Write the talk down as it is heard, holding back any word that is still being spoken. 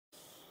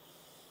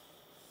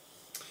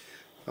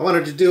I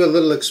wanted to do a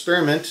little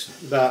experiment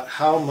about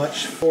how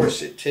much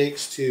force it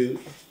takes to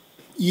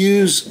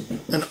use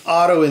an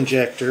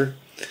auto-injector.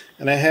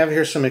 And I have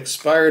here some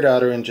expired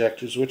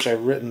auto-injectors, which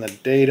I've written the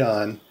date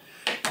on.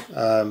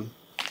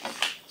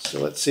 So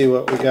let's see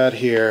what we got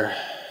here.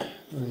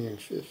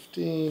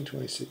 2015,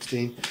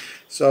 2016.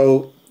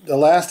 So the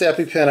last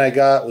EpiPen I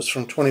got was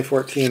from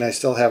 2014. I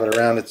still have it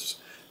around. It's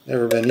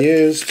never been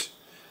used.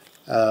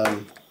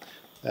 Then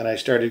I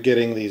started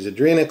getting these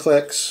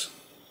Adrenaclicks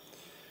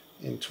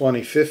in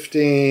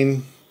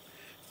 2015,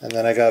 and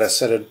then I got a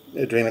set of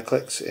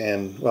Adrenaclicks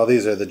in, well,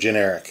 these are the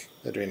generic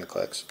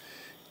Adrenaclicks.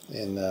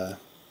 In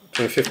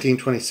 2015,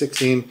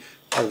 2016,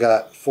 I've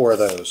got 4 of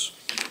those,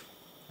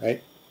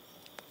 right?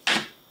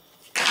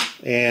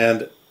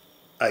 And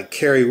I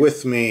carry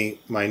with me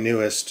my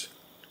newest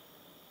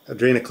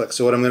Adrenaclick.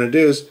 So what I'm going to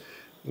do is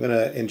I'm going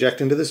to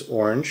inject into this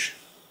orange.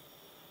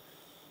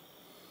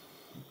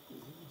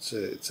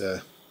 It's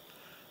a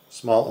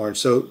small orange.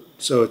 So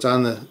it's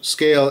on the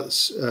scale.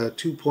 It's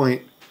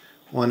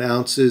 2.1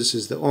 ounces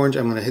is the orange.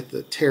 I'm going to hit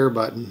the tare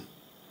button.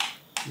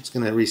 It's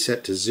going to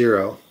reset to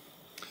 0.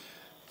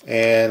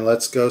 And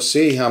let's go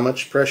see how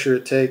much pressure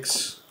it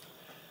takes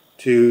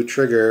to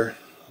trigger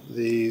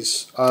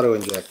these auto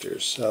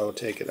injectors. So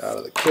take it out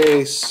of the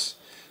case.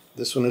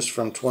 This one is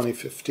from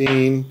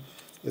 2015.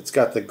 It's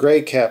got the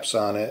gray caps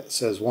on it. It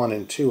says 1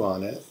 and 2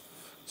 on it.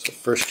 So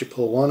first you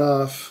pull one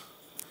off,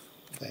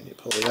 then you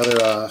pull the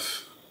other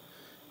off.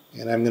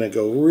 And I'm going to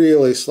go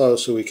really slow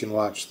so we can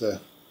watch the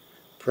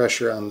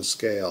pressure on the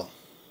scale.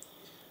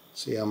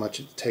 See how much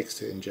it takes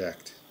to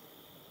inject.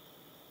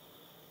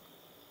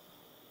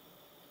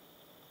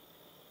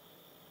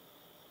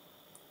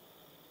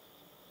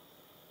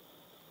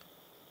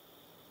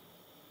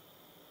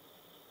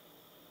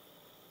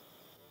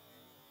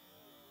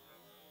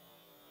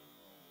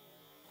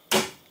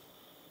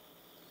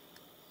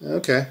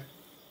 Okay.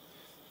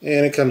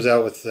 And it comes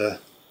out with the,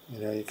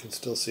 you can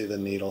still see the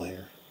needle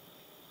here.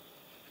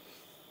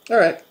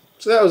 Alright,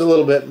 so that was a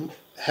little bit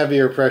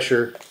heavier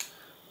pressure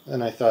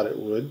than I thought it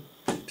would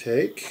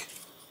take.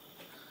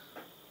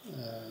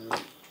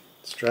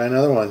 Let's try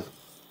another one.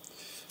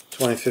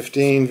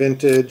 2015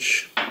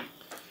 vintage,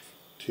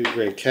 2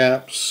 gray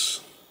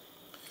caps.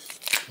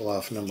 Pull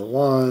off number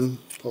 1,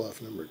 pull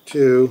off number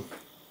 2,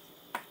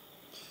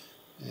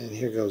 and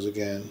here goes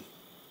again.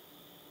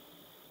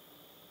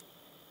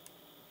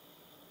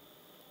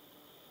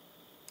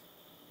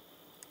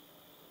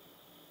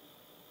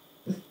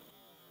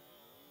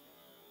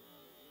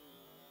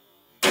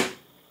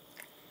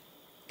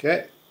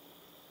 Okay,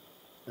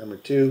 number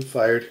 2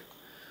 fired,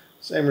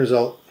 same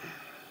result.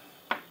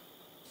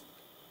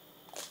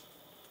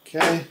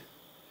 Okay,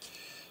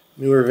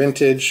 newer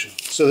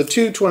vintage. So the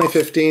 2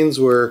 2015s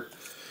were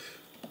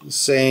the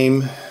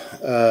same,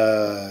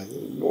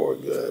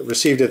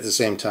 received at the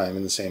same time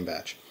in the same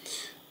batch.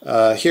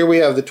 Here we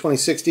have the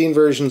 2016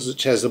 versions,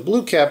 which has a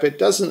blue cap. It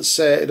doesn't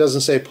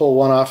say pull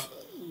one off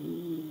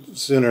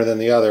sooner than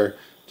the other.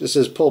 It just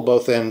says pull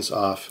both ends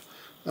off.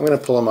 I'm going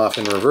to pull them off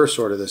in reverse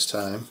order this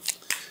time,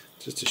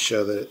 just to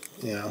show that,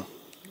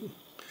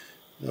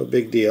 no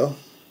big deal.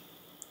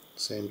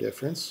 Same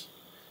difference.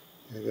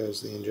 Here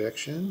goes the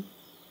injection.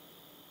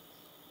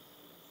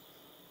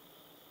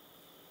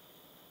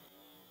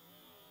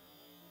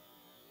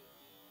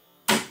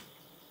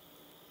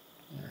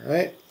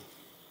 Alright.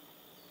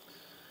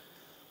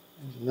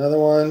 There's another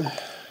one.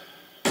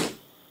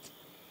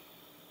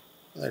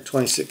 Another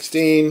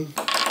 2016.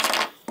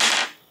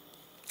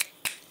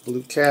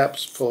 Blue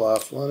caps, pull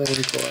off one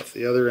end, pull off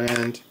the other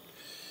end.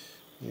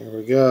 Here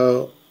we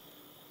go.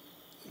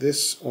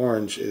 This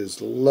orange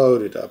is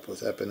loaded up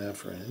with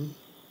epinephrine.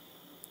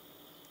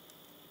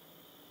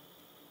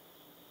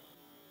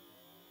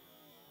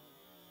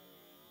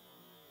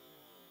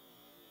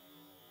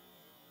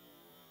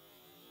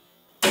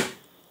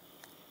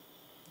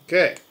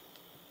 Okay,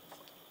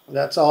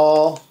 that's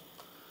all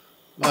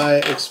my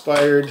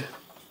expired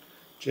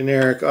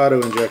generic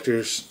auto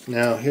injectors.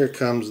 Now here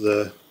comes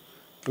the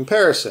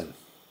comparison.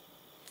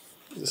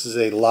 This is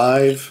a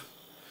live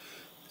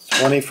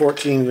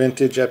 2014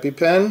 vintage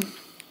EpiPen,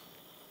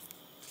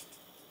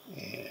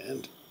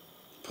 and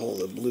pull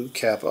the blue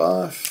cap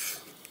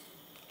off.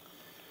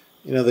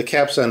 The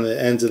caps on the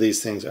ends of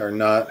these things are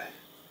not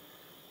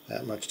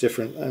that much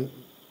different.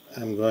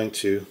 I'm going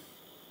to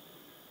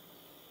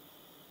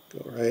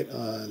go right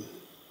on.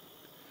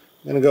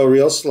 I'm going to go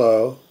real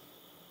slow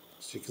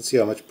so you can see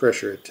how much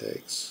pressure it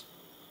takes.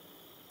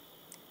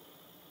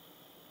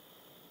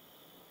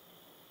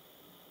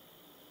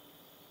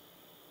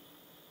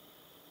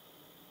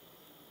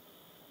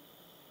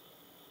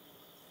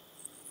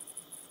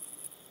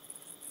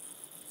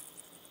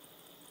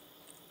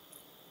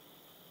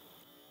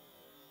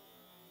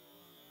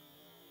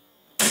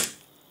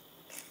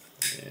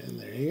 And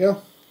there you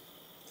go.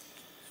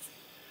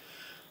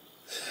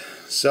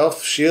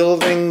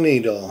 Self-shielding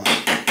needle.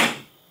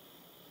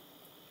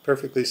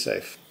 Perfectly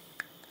safe.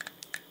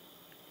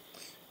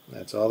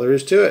 That's all there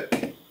is to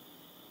it.